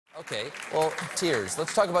Okay, well, tears.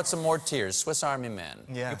 Let's talk about some more tears. Swiss Army Man.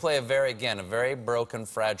 Yeah. You play a very broken,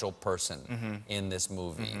 fragile person in this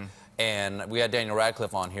movie. And we had Daniel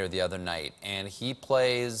Radcliffe on here the other night, and he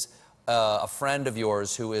plays a friend of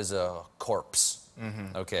yours who is a corpse.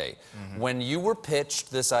 Okay. When you were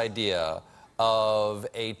pitched this idea of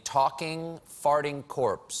a talking, farting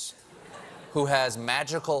corpse who has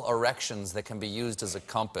magical erections that can be used as a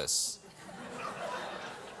compass,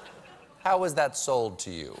 how was that sold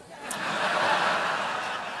to you?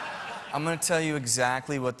 I'm going to tell you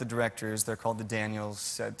exactly what the directors, they're called the Daniels,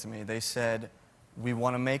 said to me. They said, we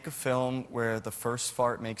want to make a film where the first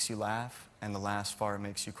fart makes you laugh and the last fart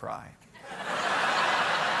makes you cry.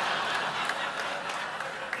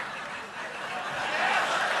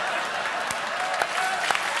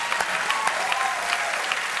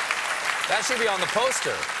 That should be on the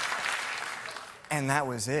poster. And that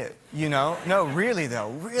was it, you know? No, really, though,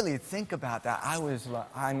 really think about that. I was like,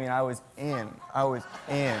 I mean, I was in. I was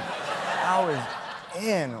in. I was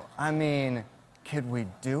in. I mean, could we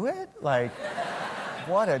do it? Like,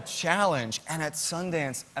 what a challenge. And at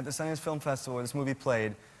Sundance, at the Sundance Film Festival where this movie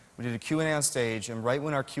played, we did a Q&A on stage, and right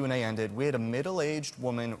when our Q&A ended, we had a middle-aged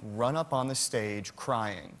woman run up on the stage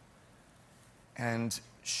crying. And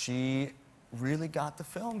she really got the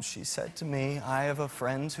film. She said to me, I have a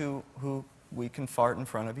friend who we can fart in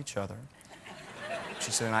front of each other.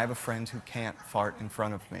 She said, and I have a friend who can't fart in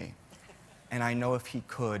front of me. And I know if he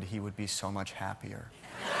could, he would be so much happier.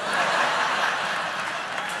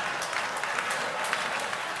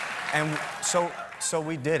 And so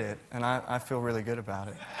we did it, and I feel really good about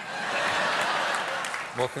it.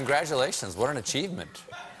 Well, congratulations. What an achievement.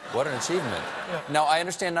 What an achievement. Yeah. Now, I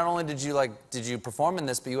understand not only did you perform in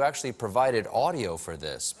this, but you actually provided audio for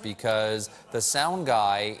this, because the sound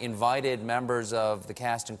guy invited members of the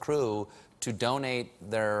cast and crew to donate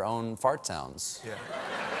their own fart sounds. Yeah.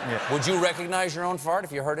 Yeah. Would you recognize your own fart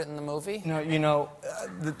if you heard it in the movie? No, you know,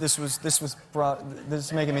 this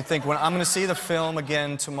is making me think. When I'm going to see the film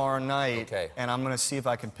again tomorrow night, and I'm going to see if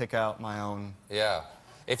I can pick out my own. Yeah.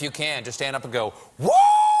 If you can, just stand up and go, woo!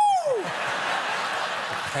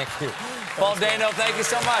 Thank you. Paul Dano, thank you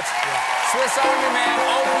so much. Yeah. Swiss Army Man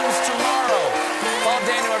opens tomorrow. Paul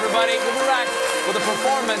Dano, everybody. We'll be back with a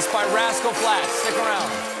performance by Rascal Flatts. Stick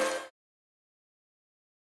around.